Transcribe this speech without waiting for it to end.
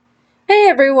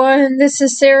everyone, this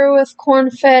is Sarah with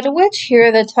Corn-Fed Witch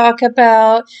here to talk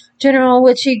about general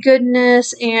witchy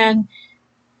goodness and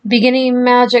beginning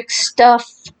magic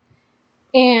stuff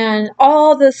and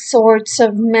all the sorts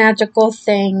of magical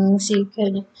things you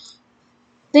could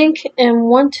think and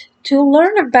want to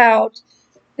learn about.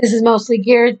 This is mostly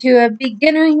geared to a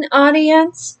beginning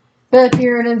audience, but if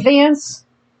you're an advanced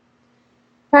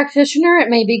practitioner, it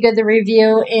may be good to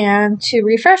review and to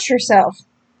refresh yourself.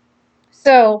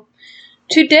 So,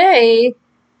 today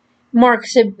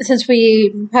marks, since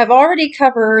we have already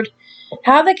covered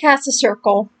how to cast a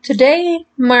circle, today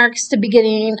marks the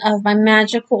beginning of my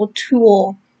magical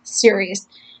tool series.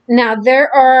 Now,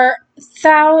 there are maybe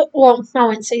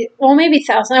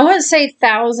thousands. I wouldn't say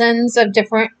thousands of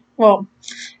different,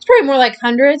 it's probably more like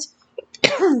hundreds.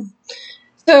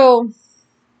 But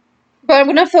I'm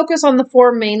going to focus on the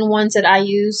four main ones that I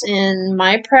use in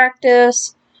my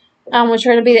practice, which are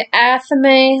going to be the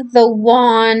athame, the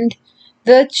wand,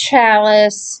 the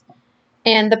chalice,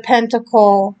 and the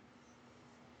pentacle.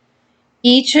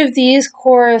 Each of these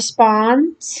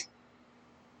corresponds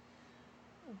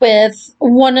with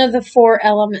one of the four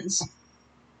elements.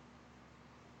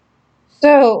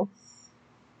 So,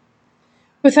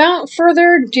 without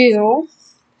further ado,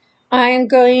 I am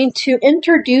going to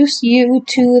introduce you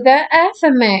to the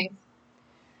athame.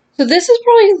 So this is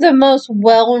probably the most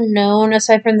well-known,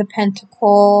 aside from the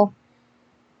pentacle.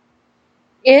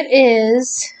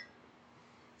 It's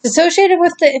associated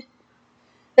with the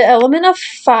element of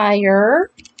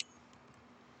fire,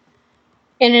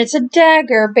 and it's a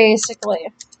dagger,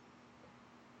 basically.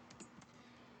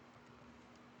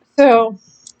 So,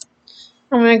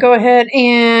 I'm going to go ahead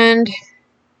and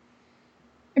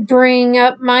bring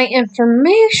up my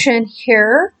information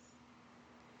here.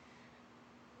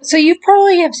 So you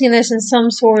probably have seen this in some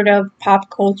sort of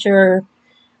pop culture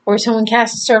where someone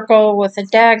casts a circle with a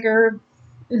dagger.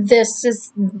 This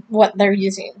is what they're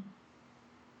using.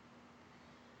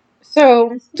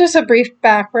 So, just a brief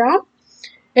background.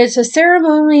 It's a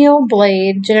ceremonial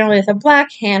blade, generally with a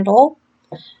black handle.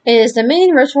 It is the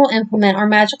main ritual implement or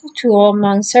magical tool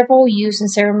among several used in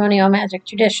ceremonial magic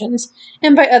traditions,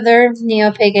 and by other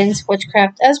neo-pagans,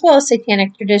 witchcraft, as well as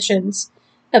satanic traditions.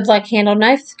 The black handle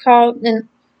knife, called an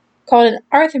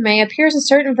athame, appears in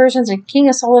certain versions of King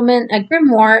of Solomon, a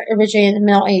grimoire originated in the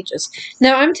Middle Ages.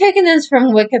 Now, I'm taking this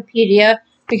from Wikipedia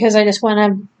because I just want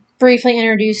to briefly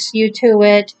introduce you to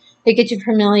it, to get you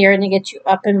familiar and to get you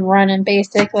up and running,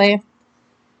 basically.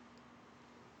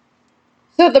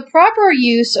 So the proper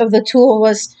use of the tool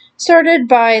was started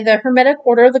by the Hermetic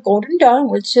Order of the Golden Dawn,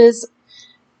 which is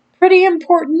pretty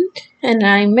important, and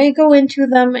I may go into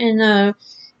them in a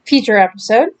future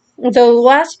episode. The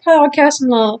last podcast on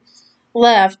the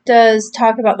left does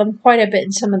talk about them quite a bit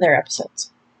in some of their episodes.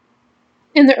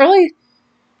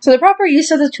 So the proper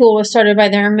use of the tool was started by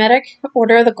the Hermetic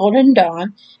Order of the Golden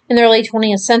Dawn in the early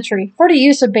 20th century for the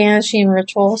use of banishing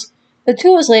rituals. The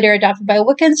tool was later adopted by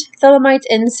Wiccans, Thelemites,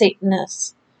 and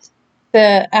Satanists.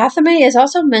 The athame is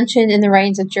also mentioned in the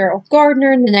writings of Gerald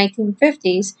Gardner in the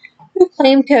 1950s, who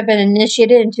claimed to have been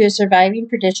initiated into a surviving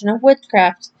tradition of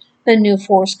witchcraft, the New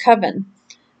Force Coven.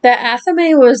 The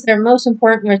athame was their most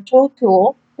important ritual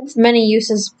tool, with many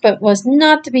uses, but was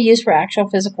not to be used for actual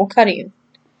physical cutting.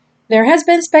 There has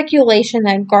been speculation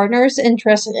that Gardner's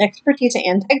interest and expertise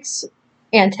in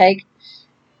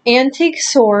antique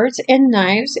swords and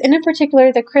knives, and in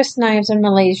particular the Chris knives in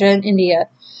Malaysia and India,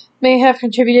 may have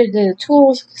contributed to the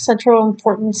tool's central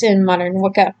importance in modern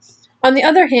Wicca. On the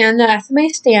other hand, the athame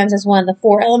stands as one of the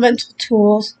four elemental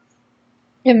tools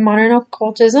in modern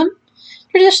occultism,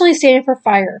 traditionally standing for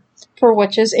fire, for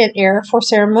witches, and air, for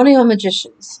ceremonial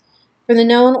magicians. For the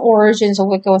known origins of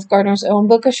Wicca with Gardner's own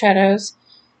Book of Shadows,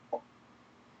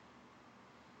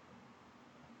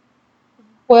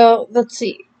 well, let's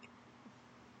see.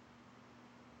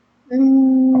 I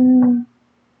don't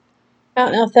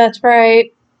know if that's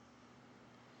right.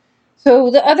 So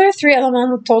the other three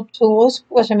elemental tools,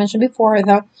 which I mentioned before, are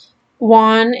the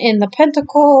wand and the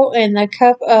pentacle and the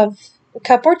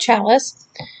cup or chalice.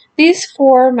 These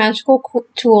four magical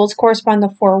tools correspond to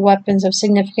four weapons of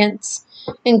significance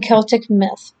in Celtic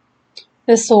myth: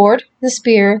 the sword, the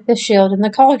spear, the shield, and the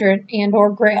cauldron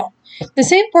and/or grail. The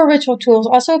same four ritual tools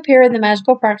also appear in the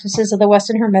magical practices of the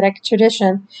Western Hermetic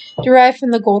tradition, derived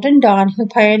from the Golden Dawn, who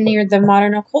pioneered the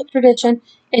modern occult tradition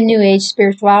and New Age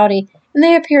spirituality, and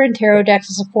they appear in tarot decks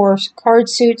as four card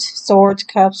suits, swords,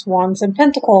 cups, wands, and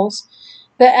pentacles.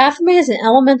 The athame is an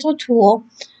elemental tool,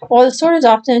 while the sword is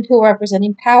often a tool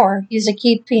representing power, used to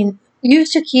keep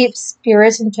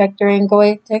spirits in check during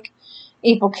goetic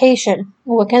evocation.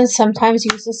 Wiccans sometimes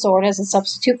use the sword as a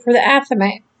substitute for the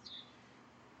athame.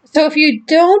 So if you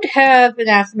don't have an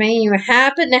Athame, you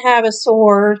happen to have a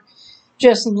sword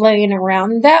just laying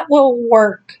around, that will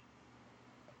work.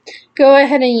 Go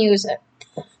ahead and use it.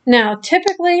 Now,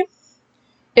 typically,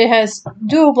 it has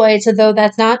dual blades, although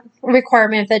that's not a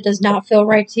requirement if that does not feel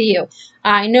right to you.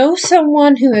 I know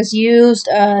someone who has used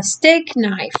a steak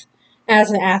knife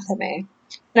as an Athame.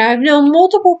 And I've known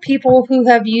multiple people who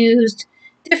have used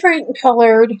different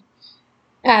colored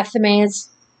Athames,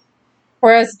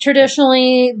 whereas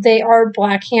traditionally they are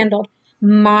black handled.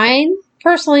 Mine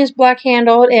personally is black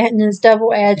handled and is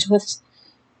double edged with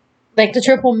like the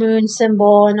triple moon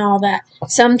symbol and all that.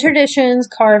 Some traditions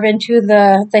carve into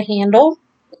the handle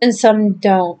and some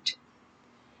don't.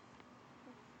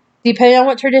 Depending on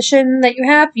what tradition that you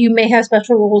have, you may have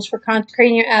special rules for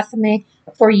consecrating your Athame,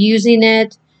 for using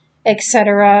it,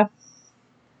 etc.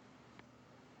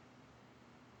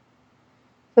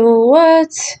 So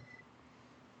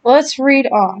let's read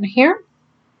on here.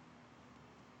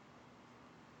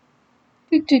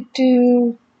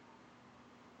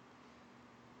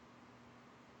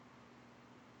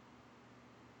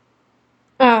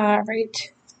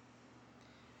 Alright.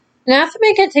 An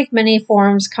Athame can take many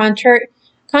forms. Contrary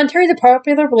to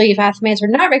popular belief, Athames are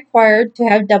not required to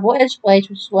have double-edged blades,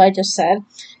 which is what I just said.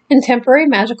 Contemporary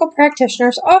magical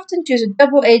practitioners often choose a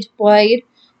double-edged blade,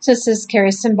 since this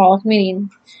carries symbolic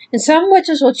meaning. And some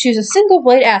witches will choose a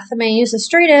single-blade Athame and use a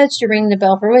straight edge to ring the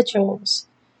bell for rituals.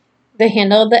 The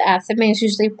handle of the Athame is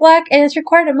usually black, and is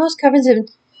required at most covens in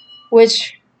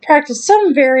which practice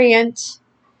some variant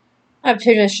of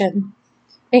tradition.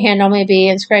 The handle may be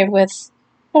inscribed with,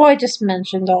 oh, I just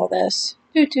mentioned all this.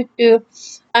 Janet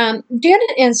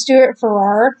and Stuart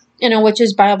Farrar in A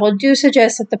Witch's Bible do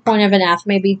suggest that the point of an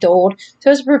Athame be dulled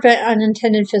so as to prevent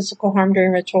unintended physical harm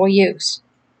during ritual use.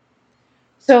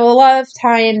 So a lot of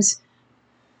times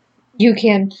you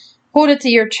can hold it to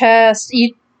your chest,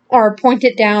 or point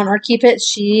it down, or keep it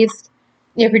sheathed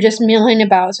if you're just milling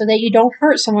about so that you don't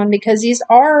hurt someone, because these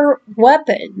are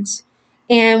weapons.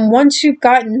 And once you've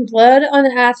gotten blood on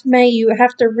an Athame, you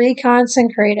have to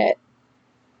reconsecrate it.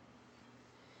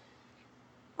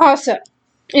 Also,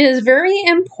 it is very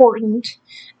important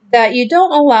that you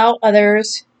don't allow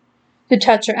others to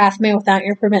touch your Athame without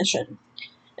your permission.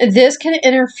 This can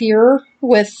interfere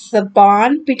with the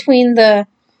bond between the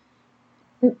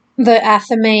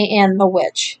Athame and the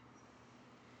witch.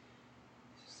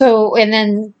 So, and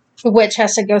then the witch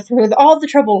has to go through all the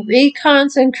trouble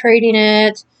reconsecrating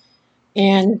it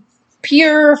and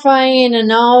purifying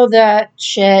and all that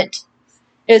shit.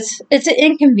 It's an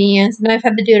inconvenience, and I've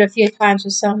had to do it a few times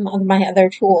with some of my other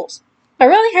tools. I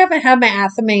really haven't had my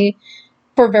Athame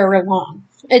for very long.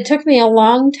 It took me a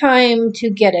long time to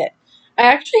get it. I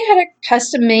actually had it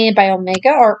custom made by Omega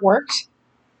Artworks.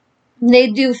 They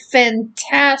do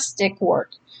fantastic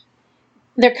work.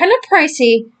 They're kind of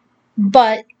pricey,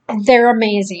 but they're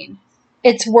amazing.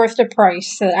 It's worth the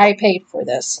price that I paid for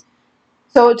this.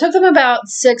 So it took them about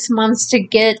 6 months to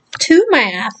get to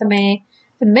my Athame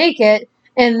to make it,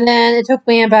 and then it took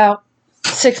me about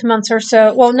 6 months or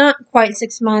so. Well, not quite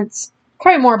 6 months.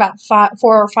 Probably more about 4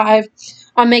 or 5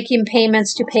 on making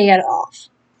payments to pay it off.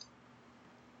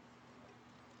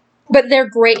 But they're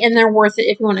great, and they're worth it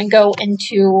if you want to go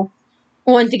into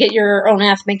wanting to get your own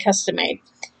Athame custom made.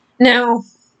 Now,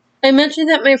 I mentioned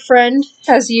that my friend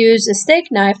has used a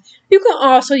steak knife. You can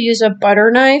also use a butter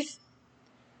knife,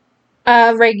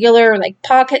 a regular like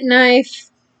pocket knife.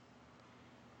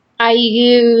 I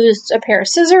used a pair of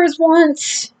scissors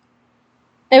once.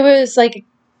 It was like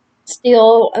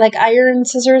steel, like iron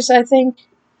scissors, I think.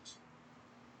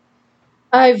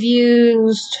 I've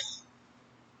used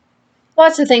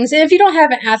lots of things. And if you don't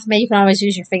have an Athame, you can always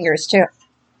use your fingers too.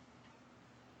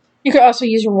 You could also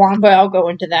use your wand, but I'll go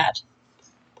into that.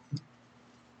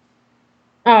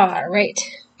 Alright.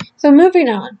 So moving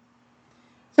on.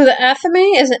 So the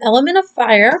Athame is an element of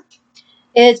fire.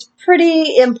 It's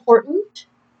pretty important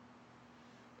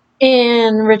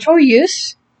in ritual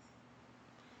use.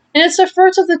 And it's the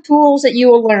first of the tools that you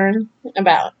will learn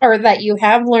about, or that you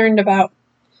have learned about.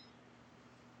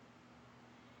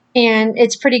 And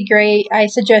it's pretty great. I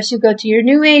suggest you go to your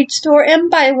New Age store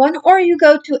and buy one, or you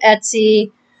go to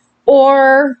Etsy,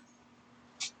 or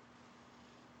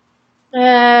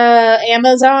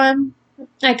Amazon.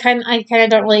 I kind of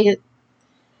don't really.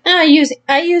 I use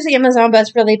Amazon, but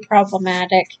it's really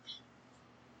problematic.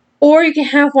 Or you can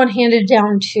have one handed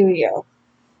down to you.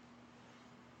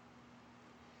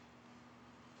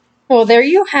 Well, there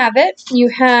you have it. You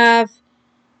have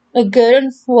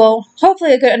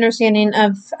hopefully a good understanding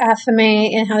of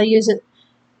Athame and how to use it.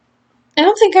 I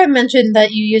don't think I mentioned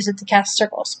that you use it to cast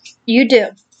circles. You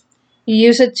do. You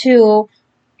use it to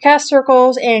cast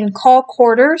circles and call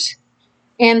quarters,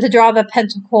 and to draw the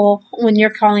pentacle when you're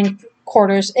calling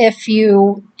quarters if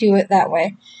you do it that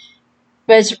way.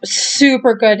 But it's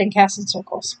super good in casting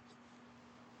circles.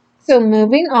 So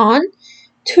moving on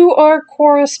to our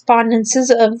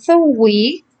correspondences of the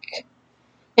week.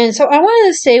 And so I wanted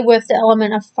to stay with the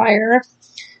element of fire.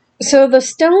 So the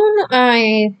stone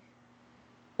I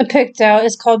picked out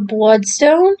is called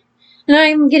Bloodstone. And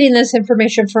I'm getting this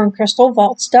information from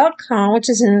crystalvaults.com, which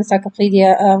is an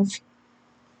encyclopedia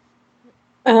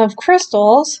of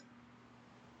crystals.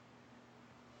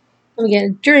 Let me get a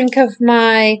drink of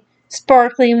my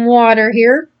sparkling water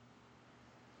here.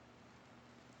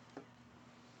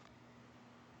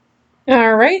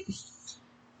 Alright.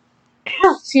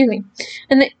 Excuse me.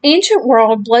 In the ancient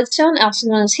world, bloodstone, also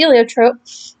known as heliotrope,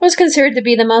 was considered to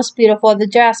be the most beautiful of the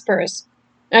jaspers.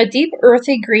 A deep,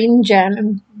 earthy green gem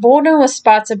emboldened with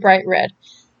spots of bright red,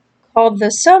 called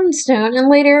the sunstone and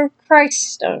later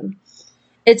Christstone.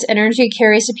 Its energy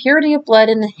carries the purity of blood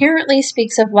and inherently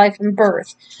speaks of life and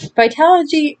birth,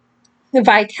 vitality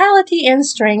and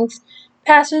strength,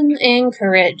 passion and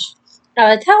courage.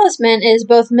 Now, the talisman is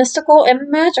both mystical and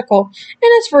magical, and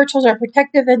its virtues are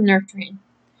protective and nurturing.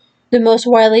 The most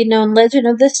widely known legend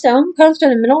of this stone comes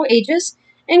from the Middle Ages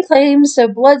and claims the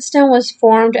bloodstone was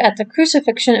formed at the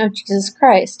crucifixion of Jesus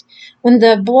Christ, when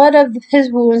the blood of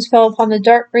his wounds fell upon the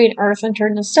dark green earth and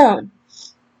turned to stone.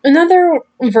 Another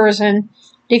version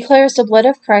declares the blood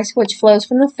of Christ, which flows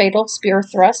from the fatal spear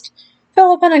thrust,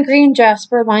 fell upon a green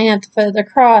jasper lying at the foot of the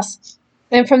cross,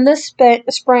 and from this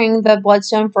sprang the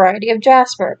bloodstone variety of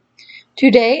jasper.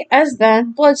 Today, as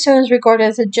then, bloodstone is regarded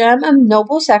as a gem of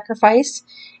noble sacrifice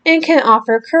and can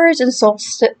offer courage and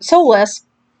solace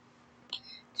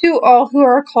to all who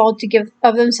are called to give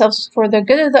of themselves for the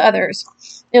good of the others.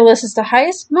 It lists the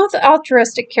highest, most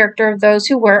altruistic character of those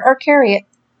who wear or carry it.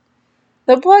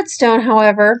 The bloodstone,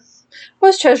 however,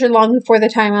 was treasured long before the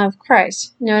time of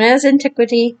Christ, known as as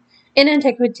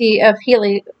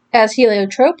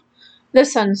heliotrope, the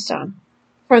sunstone.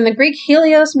 From the Greek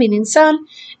helios meaning sun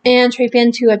and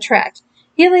tropion to attract.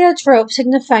 Heliotrope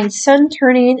signifying sun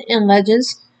turning, and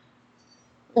legends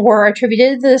were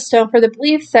attributed to the stone for the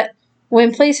belief that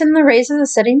when placed in the rays of the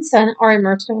setting sun or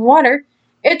immersed in water,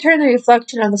 it turned the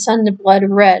reflection of the sun to blood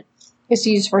red. It's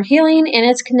used for healing, and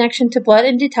its connection to blood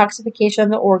and detoxification of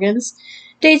the organs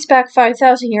dates back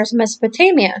 5,000 years in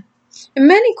Mesopotamia. In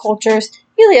many cultures,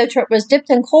 heliotrope was dipped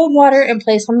in cold water and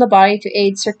placed on the body to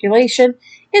aid circulation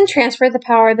and transfer the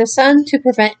power of the sun to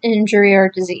prevent injury or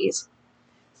disease,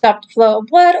 stop the flow of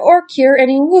blood, or cure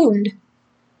any wound.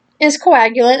 Its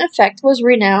coagulant effect was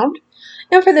renowned,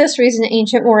 and for this reason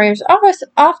ancient warriors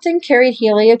often carried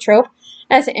heliotrope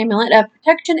as an amulet of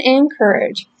protection and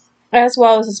courage, as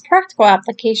well as its practical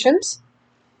applications.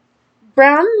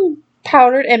 Brown,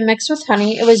 powdered, and mixed with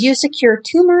honey, it was used to cure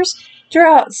tumors,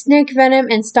 draw out snake venom,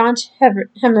 and staunch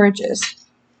hemorrhages.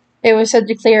 It was said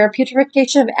to clear a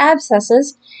putrefaction of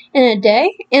abscesses in a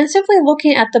day, and simply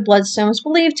looking at the bloodstone was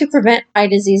believed to prevent eye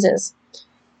diseases.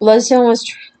 Bloodstone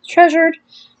was treasured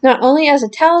not only as a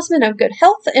talisman of good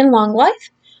health and long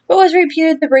life, but was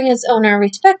reputed to bring its owner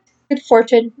respect, good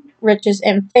fortune, riches,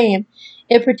 and fame.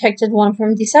 It protected one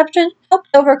from deception, helped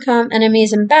overcome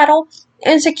enemies in battle,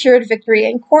 and secured victory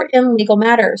in court and legal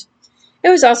matters. It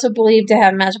was also believed to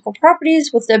have magical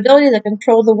properties with the ability to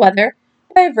control the weather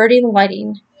by averting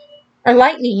lightning,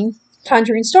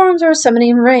 conjuring storms, or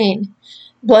summoning rain.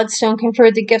 Bloodstone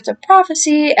conferred the gift of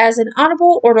prophecy as an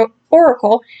audible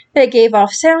oracle that gave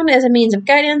off sound as a means of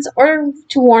guidance or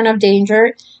to warn of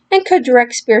danger, and could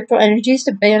direct spiritual energies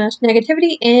to banish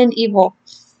negativity and evil.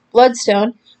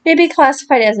 Bloodstone may be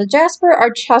classified as a jasper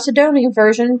or chalcedony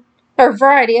version or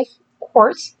variety of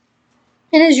quartz,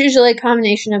 and is usually a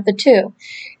combination of the two.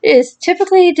 It is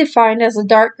typically defined as a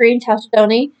dark green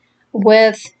chalcedony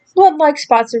with blood-like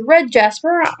spots of red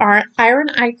jasper or iron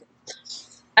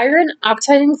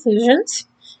oxide inclusions.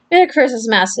 It occurs as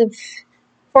massive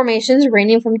formations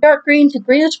ranging from dark green to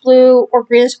greenish blue or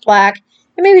greenish black.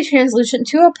 It may be translucent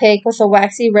to opaque with a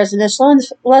waxy resinous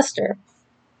luster.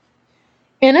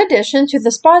 In addition to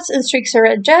the spots and streaks of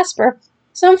red jasper,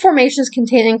 some formations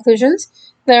contain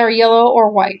inclusions that are yellow or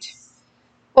white,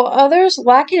 while others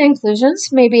lacking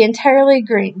inclusions may be entirely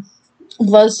green.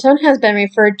 Bloodstone has been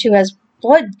referred to as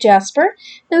blood jasper,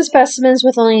 and specimens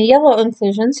with only yellow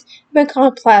inclusions have been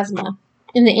called plasma.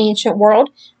 In the ancient world,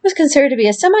 it was considered to be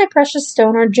a semi-precious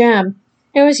stone or gem.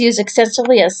 It was used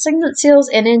extensively as signet seals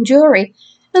and in jewelry,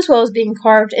 as well as being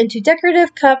carved into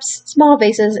decorative cups, small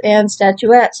vases, and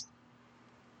statuettes.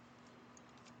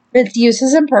 Its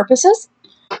uses and purposes: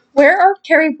 wear or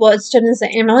carry bloodstone as an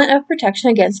amulet of protection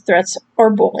against threats or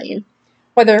bullying.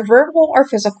 whether verbal or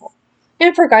physical,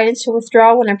 and for guidance to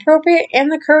withdraw when appropriate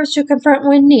and the courage to confront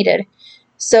when needed.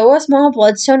 Sew a small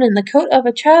bloodstone in the coat of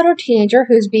a child or teenager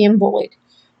who's being bullied.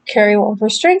 Carry one for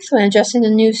strength when adjusting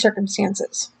to new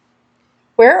circumstances.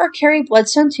 Wear or carry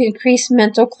bloodstone to increase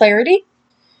mental clarity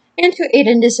and to aid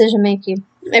in decision making.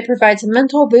 It provides a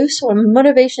mental boost when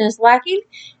motivation is lacking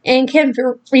and can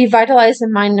revitalize the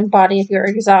mind and body if you're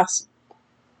exhausted.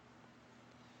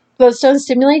 Bloodstone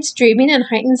stimulates dreaming and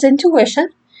heightens intuition.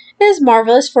 It is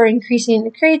marvelous for increasing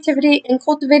creativity and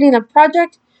cultivating a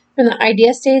project from the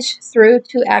idea stage through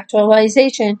to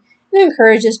actualization. It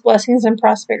encourages blessings and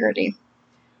prosperity.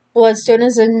 Bloodstone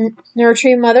is a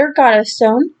nurturing mother goddess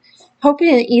stone, helping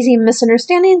in easing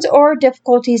misunderstandings or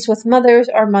difficulties with mothers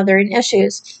or mothering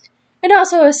issues. It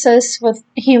also assists with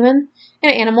human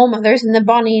and animal mothers in the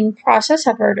bonding process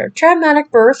after a traumatic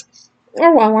birth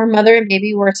or one where mother and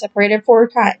baby were separated for a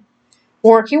time.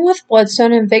 Working with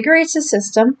bloodstone invigorates the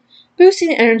system,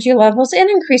 boosting energy levels and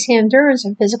increasing endurance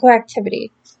and physical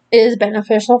activity. It is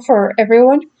beneficial for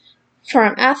everyone,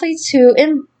 from athletes to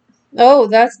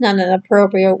that's not an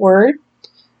appropriate word,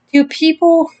 to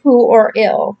people who are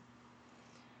ill,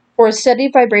 for steady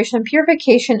vibration,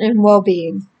 purification, and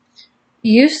well-being.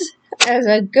 Use as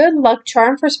a good luck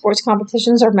charm for sports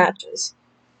competitions or matches.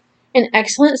 An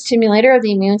excellent stimulator of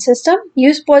the immune system.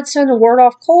 Use bloodstone to ward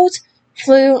off colds,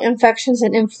 flu, infections,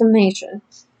 and inflammation.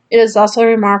 It is also a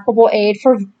remarkable aid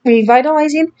for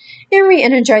revitalizing and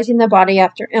re-energizing the body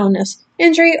after illness,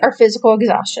 injury, or physical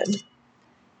exhaustion.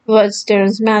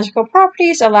 Bloodstone's magical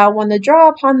properties allow one to draw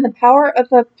upon the power of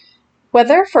the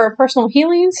weather for personal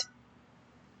healings.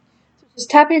 Just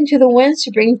tap into the winds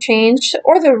to bring change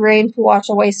or the rain to wash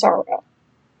away sorrow.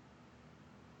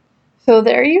 So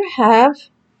there you have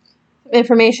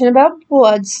information about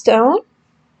bloodstone.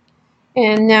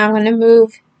 And now I'm going to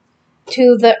move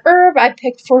to the herb I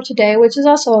picked for today, which is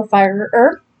also a fire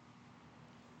herb.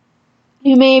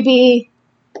 You may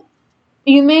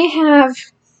have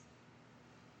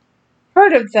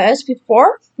heard of this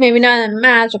before, maybe not in a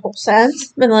magical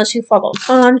sense, unless you follow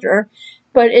conjure,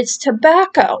 but it's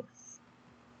tobacco.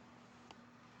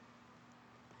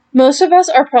 Most of us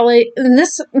are probably, and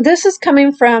this is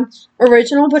coming from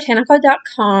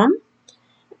originalbotanica.com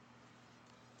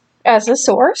as a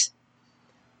source.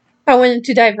 I wanted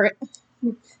to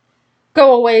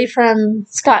go away from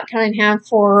Scott Cunningham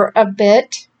for a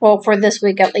bit, well, for this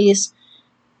week at least.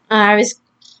 I was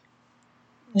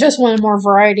just wanted more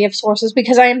variety of sources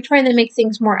because I am trying to make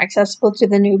things more accessible to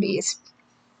the newbies.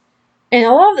 And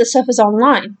a lot of this stuff is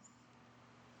online.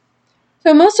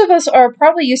 So most of us are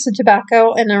probably used to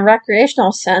tobacco in a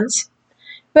recreational sense,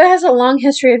 but it has a long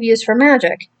history of use for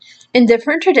magic. In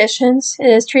different traditions, it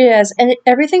is treated as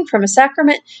everything from a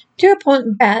sacrament to a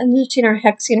potent banishing or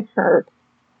hexing herb.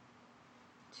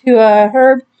 To a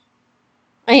herb,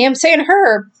 I am saying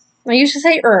herb, I used to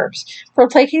say herbs, for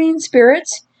placating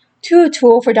spirits, to a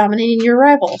tool for dominating your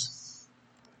rivals.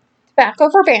 Tobacco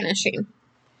for banishing.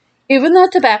 Even though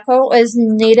tobacco is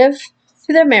native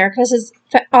to the Americas, it's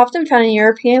often found in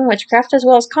European witchcraft as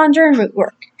well as conjure and root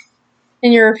work.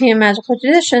 In European magical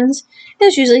traditions, it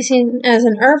is usually seen as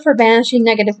an herb for banishing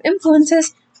negative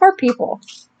influences or people.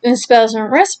 In spells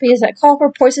and recipes that call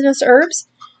for poisonous herbs,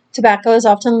 tobacco is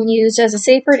often used as a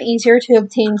safer and easier to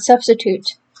obtain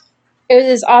substitute. It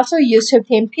is also used to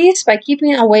obtain peace by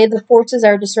keeping away the forces that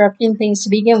are disrupting things to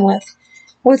begin with,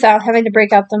 without having to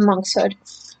break out the monkshood.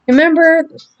 Remember,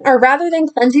 or rather than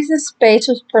cleansing the space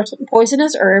with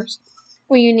poisonous herbs,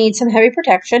 when you need some heavy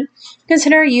protection,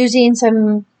 consider using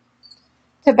some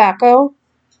tobacco,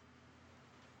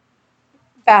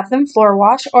 bath and floor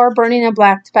wash, or burning a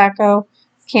black tobacco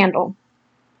candle.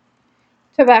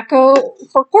 Tobacco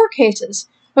for court cases.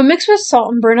 When mixed with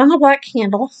salt and burned on the black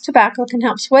candle, tobacco can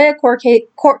help sway a court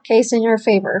case in your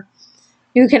favor.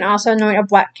 You can also anoint a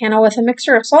black candle with a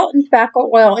mixture of salt and tobacco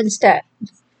oil instead.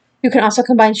 You can also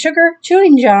combine sugar,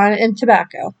 chewing gum, and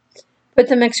tobacco. Put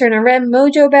the mixture in a red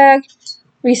mojo bag,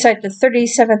 recite the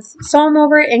 37th psalm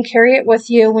over it, and carry it with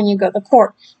you when you go to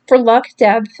court. For luck,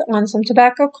 dab on some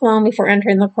tobacco cologne before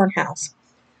entering the courthouse.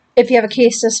 If you have a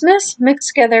case dismissed, mix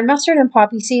together mustard and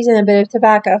poppy seeds and a bit of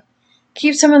tobacco.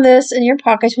 Keep some of this in your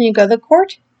pockets when you go to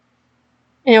court,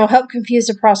 and it will help confuse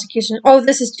the prosecution. Oh,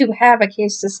 this is to have a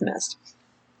case dismissed.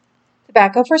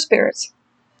 Tobacco for spirits.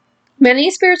 Many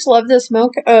spirits love the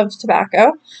smoke of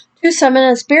tobacco. To summon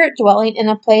a spirit dwelling in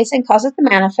a place and cause it to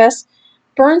manifest,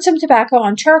 burn some tobacco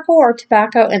on charcoal or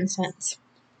tobacco incense.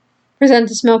 Present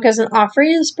the smoke as an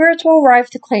offering, and spirits will arrive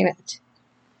to claim it.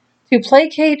 To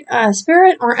placate a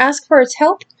spirit or ask for its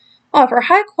help, offer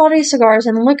high-quality cigars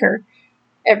and liquor.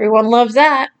 Everyone loves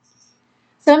that.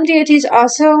 Some deities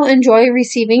also enjoy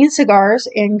receiving cigars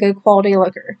and good quality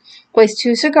liquor. Place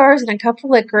 2 cigars and a cup of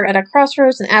liquor at a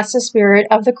crossroads and ask the spirit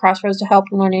of the crossroads to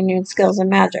help in learning new skills in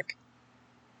magic.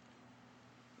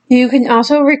 You can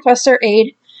also request their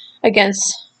aid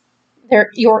against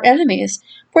your enemies.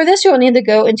 For this, you will need to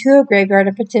go into a graveyard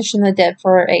and petition the dead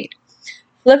for aid.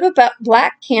 Flip a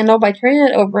black candle by turning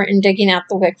it over and digging out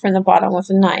the wick from the bottom with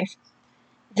a knife.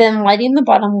 Then lighting the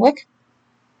bottom wick.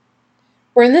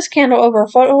 Burn this candle over a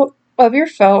photo of your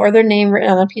foe or their name written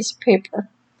on a piece of paper.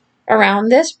 Around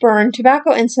this, burn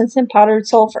tobacco, incense, and powdered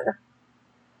sulfur.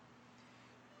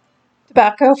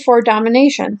 Tobacco for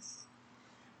domination.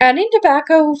 Adding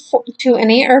tobacco to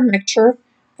any herb mixture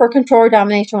for control or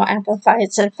domination will amplify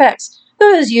its effects.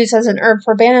 Though it is used as an herb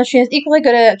for banishing, it is equally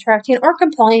good at attracting or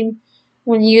compelling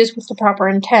when used with the proper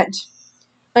intent.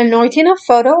 Anointing a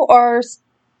photo or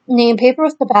name paper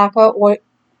with tobacco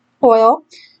oil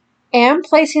and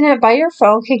placing it by your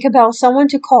phone can compel someone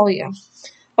to call you,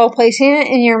 while placing it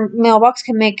in your mailbox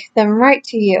can make them write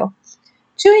to you.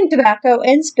 Chewing tobacco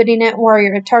and spitting it where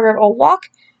your target will walk,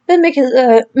 then making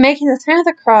the sign of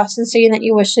the cross and saying that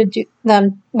you wish to do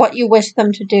them what you wish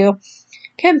them to do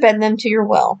can bend them to your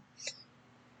will.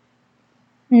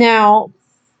 Now,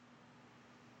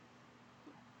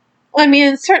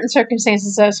 in certain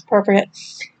circumstances that's appropriate.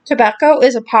 Tobacco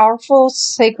is a powerful,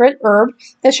 sacred herb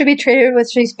that should be treated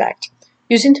with respect.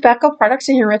 Using tobacco products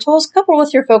in your rituals, coupled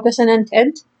with your focus and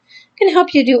intent, can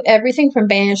help you do everything from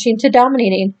banishing to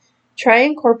dominating. Try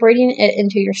incorporating it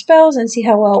into your spells and see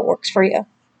how well it works for you.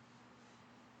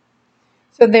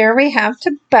 So there we have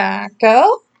tobacco.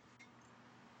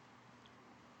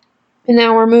 And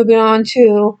now we're moving on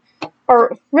to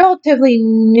our relatively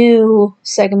new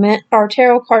segment, our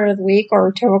tarot card of the week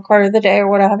or tarot card of the day or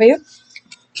what have you.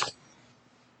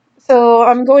 So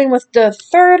I'm going with the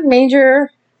third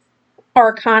major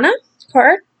arcana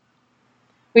card.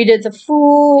 We did the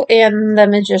Fool and the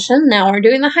Magician. Now we're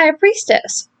doing the High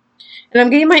Priestess. And I'm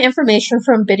getting my information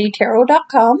from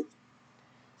biddytarot.com.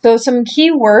 So some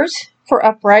key words for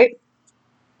upright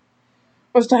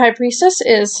with the High Priestess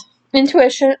is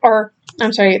intuition,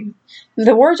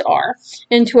 the words are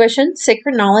intuition,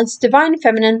 sacred knowledge, divine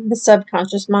feminine, the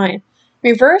subconscious mind.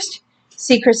 Reversed,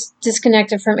 secrets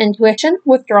disconnected from intuition,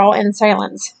 withdrawal, and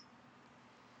silence.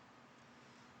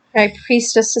 High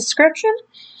Priestess description.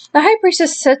 The High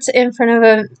Priestess sits in front of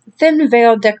a thin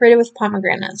veil decorated with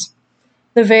pomegranates.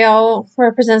 The veil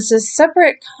represents the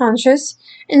separate conscious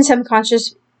and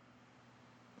subconscious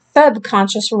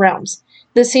realms,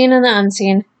 the seen and the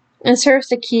unseen, and serves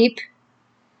to keep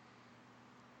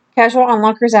casual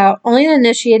onlookers out. Only the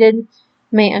initiated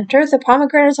may enter. The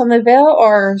pomegranates on the veil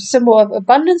are a symbol of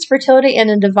abundance, fertility, and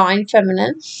a divine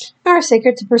feminine, and are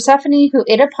sacred to Persephone, who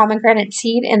ate a pomegranate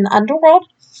seed in the underworld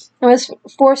and was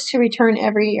forced to return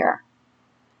every year.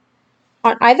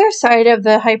 On either side of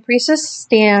the High Priestess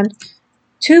stand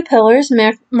 2 pillars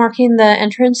marking the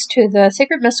entrance to the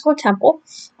sacred mystical temple,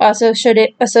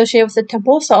 associated with the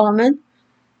Temple of Solomon.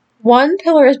 One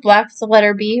pillar is black with the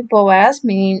letter B, Boaz,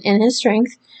 meaning in his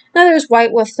strength. Another is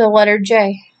white with the letter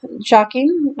J,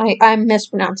 shocking, I'm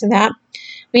mispronouncing that,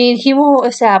 meaning he will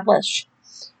establish.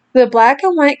 The black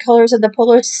and white colors of the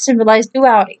pillars symbolize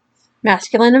duality,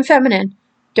 masculine and feminine,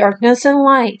 darkness and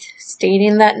light,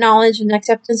 stating that knowledge and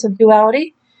acceptance of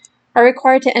duality are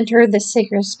required to enter this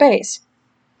sacred space.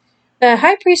 The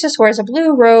High Priestess wears a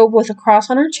blue robe with a cross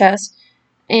on her chest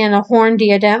and a horn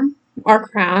diadem or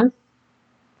crown,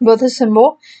 both a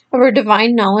symbol of her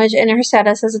divine knowledge and her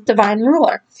status as a divine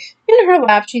ruler. In her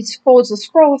lap, she holds a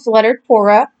scroll with the letter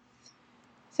Torah,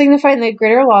 signifying the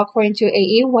greater law according to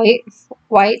A.E.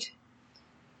 White.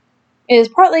 It is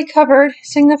partly covered,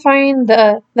 signifying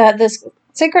that this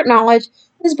sacred knowledge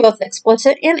is both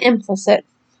explicit and implicit,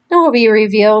 and will be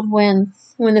revealed when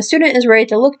the student is ready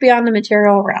to look beyond the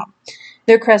material realm.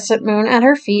 The crescent moon at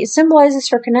her feet symbolizes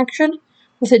her connection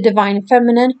with the divine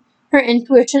feminine, her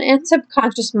intuition and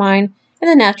subconscious mind,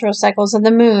 and the natural cycles of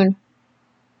the moon.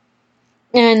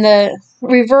 And the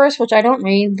reverse, which I don't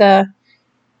read, the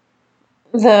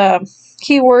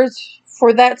keywords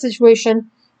for that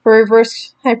situation for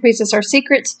reverse High Priestess are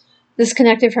secrets,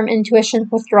 disconnected from intuition,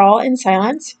 withdrawal, and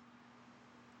silence.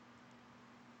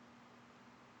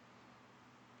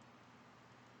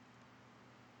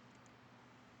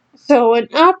 So an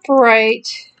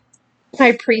upright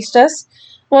High Priestess.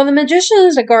 While the Magician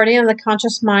is a guardian of the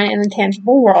conscious mind and the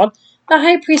tangible world, the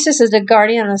High Priestess is a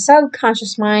guardian of the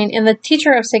subconscious mind and the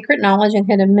teacher of sacred knowledge and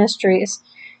hidden mysteries.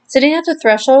 Sitting at the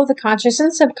threshold of the conscious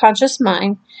and subconscious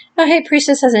mind, the High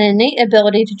Priestess has an innate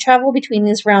ability to travel between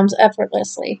these realms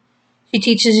effortlessly. She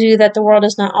teaches you that the world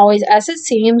is not always as it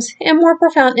seems, and more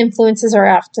profound influences are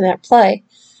often at play.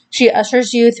 She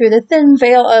ushers you through the thin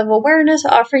veil of awareness,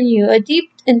 offering you a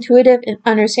deep, intuitive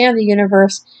understanding of the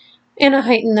universe and a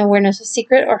heightened awareness of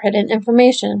secret or hidden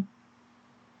information.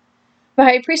 The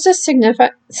High Priestess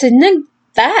signifies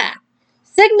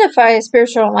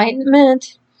spiritual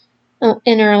enlightenment,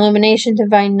 inner illumination,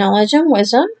 divine knowledge, and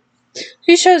wisdom.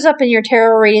 She shows up in your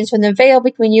tarot readings when the veil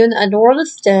between you and the underworld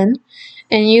is thin,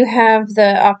 and you have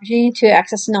the opportunity to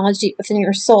access knowledge deep within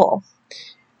your soul.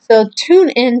 So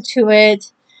tune into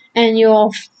it, and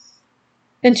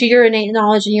into your innate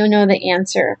knowledge, and you'll know the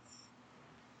answer.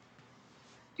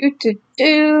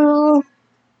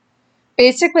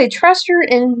 Basically, trust your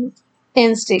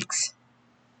instincts.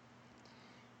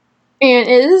 And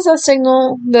it is a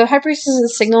signal, the High Priestess is a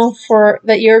signal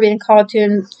that you're being called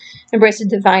to embrace the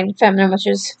divine feminine, which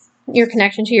is your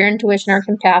connection to your intuition or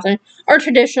compassion, or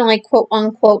traditionally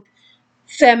quote-unquote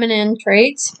feminine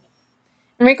traits.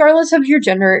 And regardless of your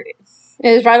gender, it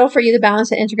is vital for you to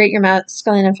balance and integrate your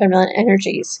masculine and feminine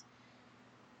energies.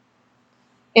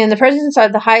 And the presence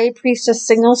of the High Priestess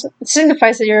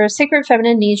signifies that your sacred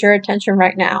feminine needs your attention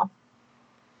right now.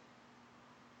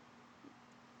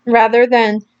 Rather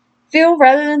than feel,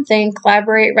 rather than think,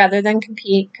 collaborate, rather than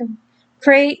compete,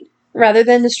 create, rather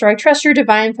than destroy. Trust your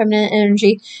divine feminine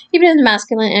energy, even if the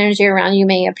masculine energy around you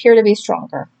may appear to be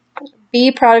stronger.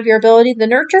 Be proud of your ability to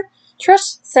nurture,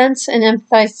 trust, sense, and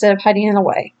empathize instead of hiding it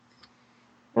away.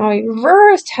 Now, a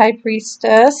reversed High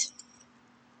Priestess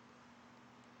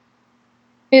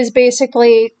is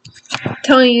basically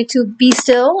telling you to be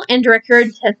still and direct your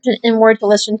attention inward to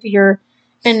listen to your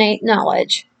innate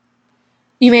knowledge.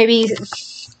 You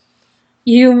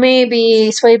may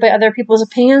be swayed by other people's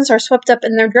opinions or swept up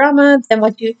in their drama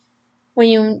when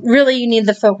you need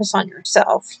to focus on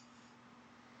yourself.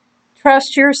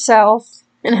 Trust yourself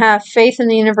and have faith in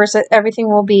the universe that everything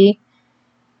will be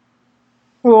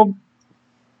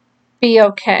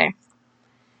okay.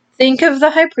 Think of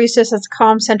the High Priestess as a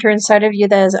calm center inside of you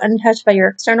that is untouched by your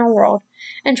external world,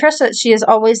 and trust that she is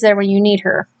always there when you need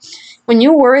her. When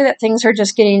you worry that things are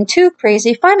just getting too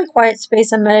crazy, find a quiet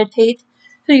space and meditate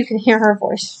so you can hear her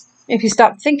voice. If you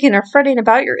stop thinking or fretting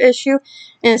about your issue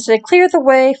and instead clear the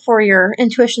way for your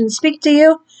intuition to speak to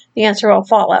you, the answer will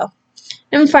follow.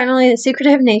 And finally, the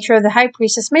secretive nature of the High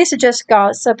Priestess may suggest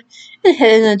gossip and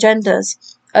hidden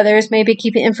agendas. Others may be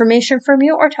keeping information from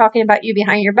you or talking about you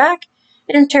behind your back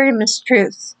and sharing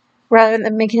mistruths. Rather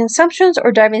than making assumptions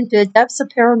or diving into the depths of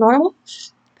paranoia,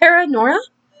 have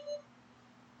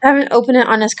an open and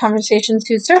honest conversation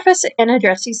to surface and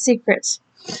address these secrets.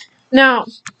 Now,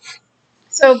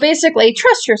 so basically,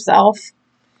 trust yourself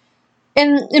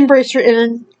and embrace your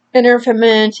inner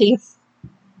femininity.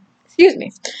 Excuse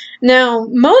me. Now,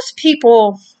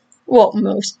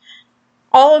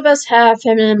 all of us have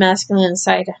feminine and masculine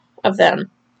inside of them.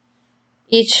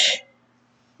 Each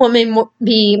one may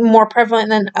be more prevalent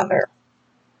than the other.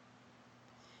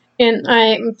 And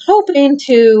I'm hoping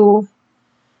to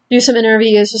do some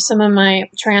interviews with some of my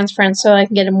trans friends so I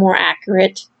can get a more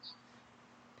accurate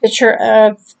picture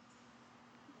of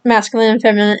masculine and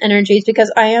feminine energies,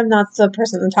 because I am not the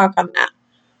person to talk on that.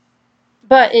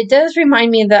 But it does remind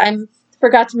me that I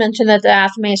forgot to mention that the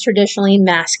Athame is traditionally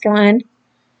masculine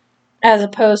as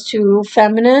opposed to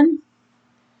feminine,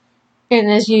 and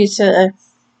is used to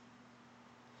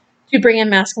bring in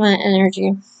masculine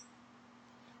energy.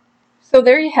 So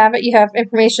there you have it. You have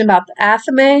information about the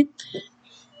Athame,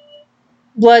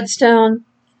 Bloodstone,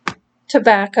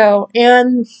 Tobacco,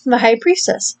 and the High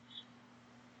Priestess.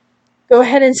 Go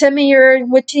ahead and send me your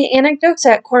witchy anecdotes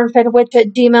at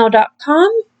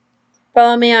cornfedwitch@gmail.com.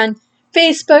 Follow me on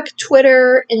Facebook,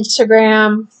 Twitter,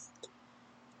 Instagram.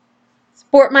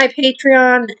 Support my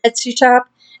Patreon, Etsy shop,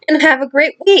 and have a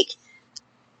great week.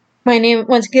 My name,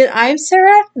 once again, I'm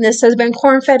Sarah, and this has been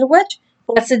Corn-Fed Witch.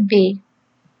 Blessed be.